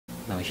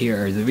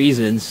here are the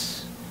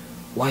reasons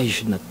why you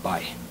should not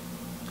buy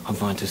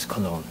Aventus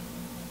Cologne.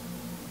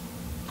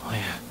 Oh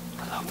yeah,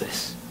 I love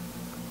this.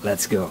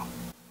 Let's go.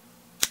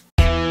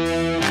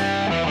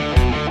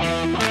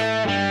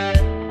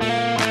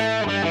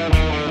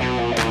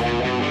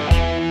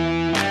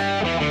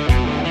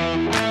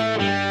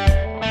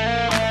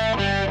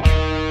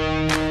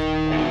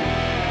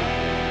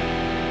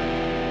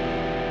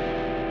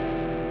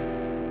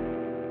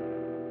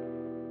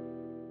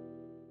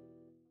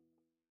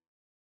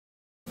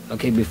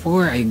 Okay,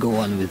 before I go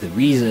on with the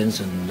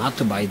reasons on not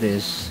to buy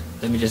this,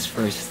 let me just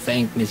first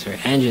thank Mr.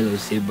 Angelo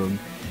Sibug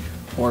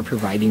for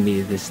providing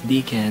me this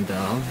decant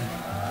of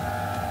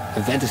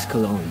Aventus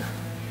Cologne.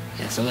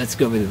 Yeah, so let's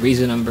go with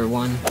reason number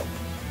one.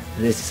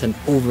 This is an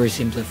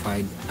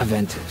oversimplified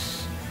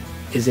Aventus.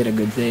 Is it a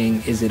good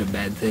thing? Is it a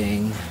bad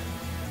thing?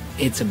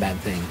 It's a bad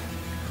thing.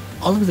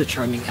 All of the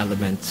charming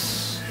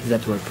elements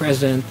that were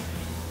present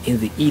in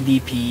the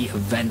EDP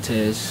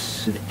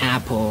Aventus, the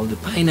apple, the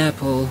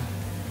pineapple,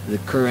 the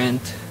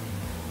currant,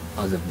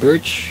 the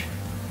birch,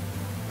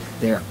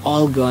 they're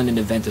all gone in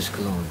Aventus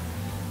Cologne.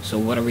 So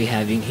what are we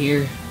having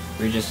here?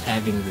 We're just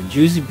having the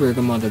juicy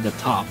bergamot at the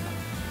top,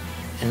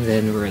 and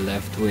then we're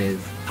left with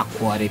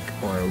aquatic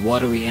or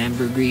watery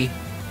ambergris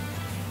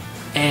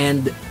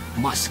and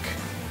musk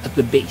at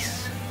the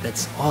base.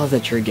 That's all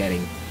that you're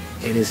getting.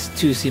 It is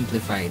too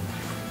simplified,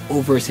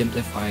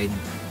 oversimplified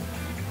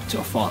to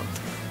a fault.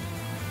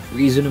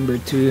 Reason number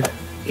two,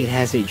 it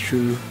has a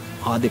true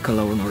eau de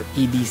cologne or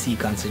EDC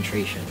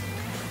concentration.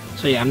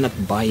 So yeah, I'm not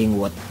buying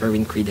what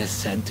Erwin Creed has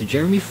said to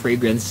Jeremy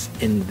Fragrance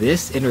in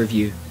this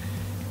interview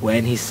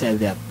when he said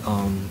that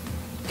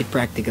it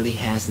practically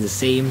has the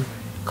same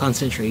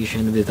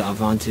concentration with the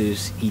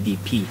Aventus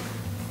EDP.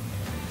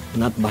 I'm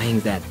not buying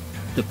that.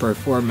 The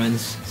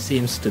performance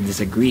seems to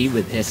disagree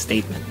with his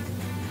statement.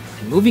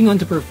 And moving on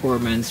to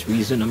performance,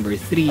 reason number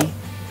three,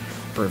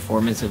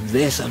 performance of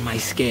this on my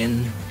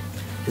skin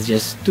is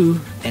just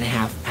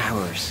 2.5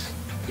 hours.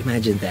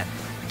 Imagine that,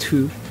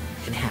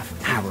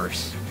 2.5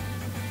 hours.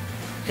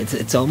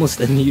 It's almost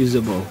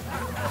unusable.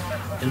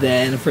 And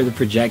then for the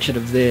projection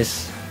of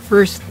this,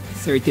 first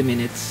 30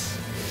 minutes,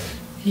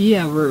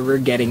 yeah, we're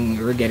getting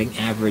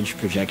average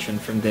projection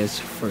from this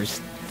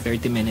first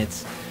 30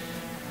 minutes.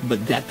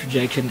 But that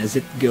projection, as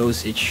it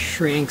goes, it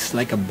shrinks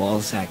like a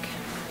ball sack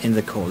in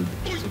the cold.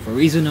 So for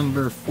reason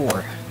number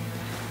four,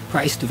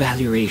 price to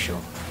value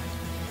ratio.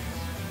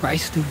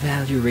 Price to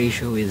value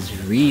ratio is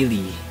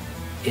really,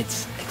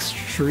 it's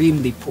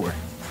extremely poor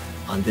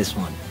on this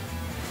one.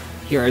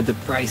 Here are the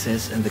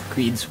prices on the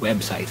Creed's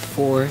website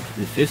for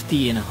the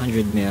 50 and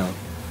 100 ml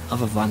of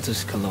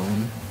Aventus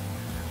Cologne.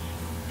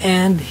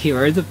 And here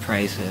are the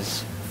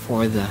prices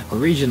for the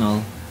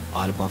original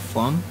Eau de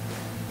Parfum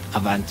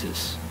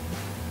Aventus.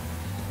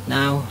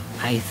 Now,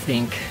 I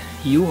think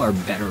you are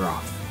better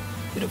off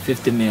with a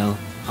 50 ml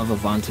of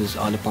Aventus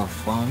Eau de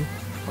Parfum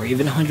or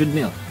even 100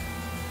 ml.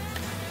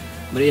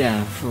 But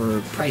yeah,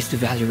 for price to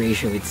value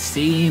ratio, it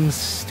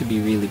seems to be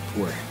really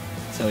poor.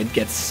 So it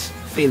gets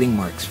failing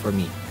marks for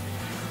me.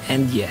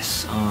 And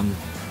yes,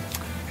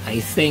 I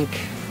think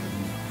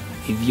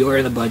if you're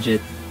in a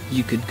budget,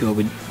 you could go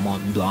with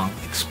Mont Blanc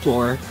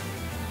Explorer,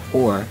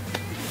 or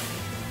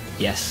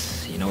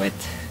yes, you know it,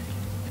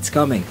 it's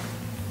coming.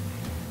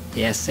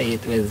 Yes, say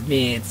it with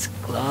me, it's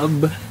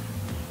Club.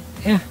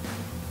 Yeah,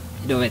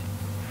 you know it.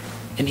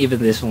 And even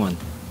this one.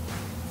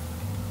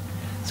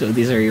 So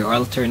these are your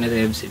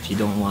alternatives if you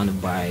don't want to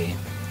buy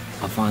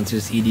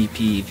Aventus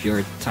EDP. If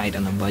you're tight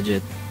on a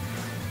budget,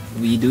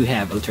 we do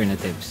have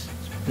alternatives.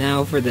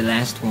 Now for the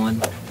last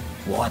one,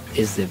 what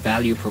is the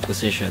value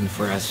proposition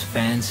for us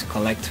fans,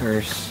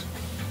 collectors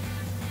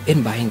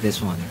in buying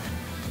this one?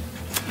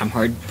 I'm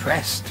hard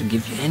pressed to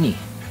give you any.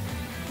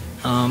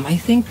 I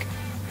think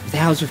the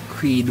House of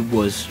Creed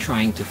was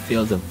trying to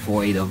fill the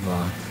void of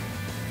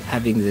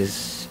having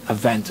this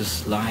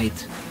Aventus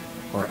Light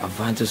or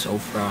Aventus Eau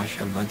Fraiche,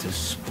 Aventus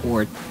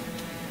Sport.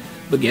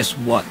 But guess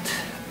what?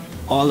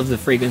 All of the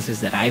fragrances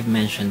that I've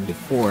mentioned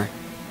before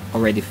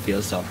already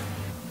fills up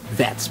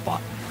that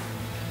spot.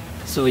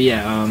 So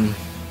yeah,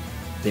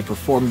 they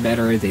perform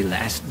better, they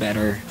last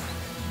better.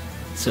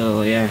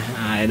 So yeah,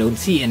 I don't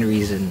see any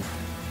reason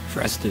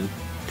for us to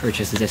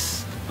purchase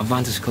this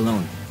Aventus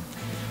Cologne.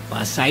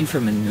 Well, aside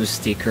from a new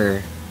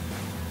sticker,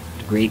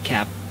 the gray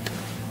cap,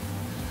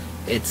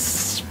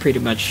 it's pretty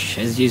much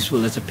as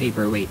useful as a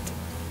paperweight.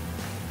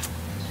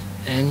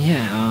 And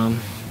yeah,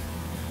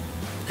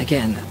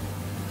 again,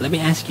 let me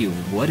ask you,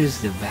 what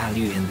is the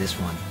value in this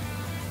one?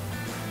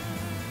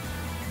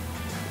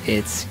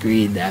 It's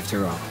Creed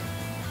after all.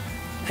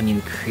 I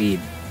mean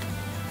Creed.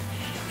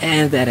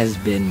 And that has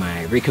been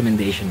my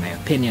recommendation, my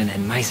opinion,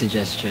 and my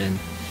suggestion.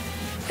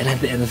 And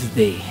at the end of the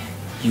day,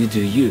 you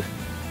do you.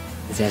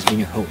 This has been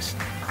your host.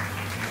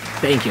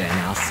 Thank you, and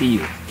I'll see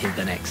you in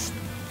the next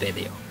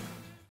video.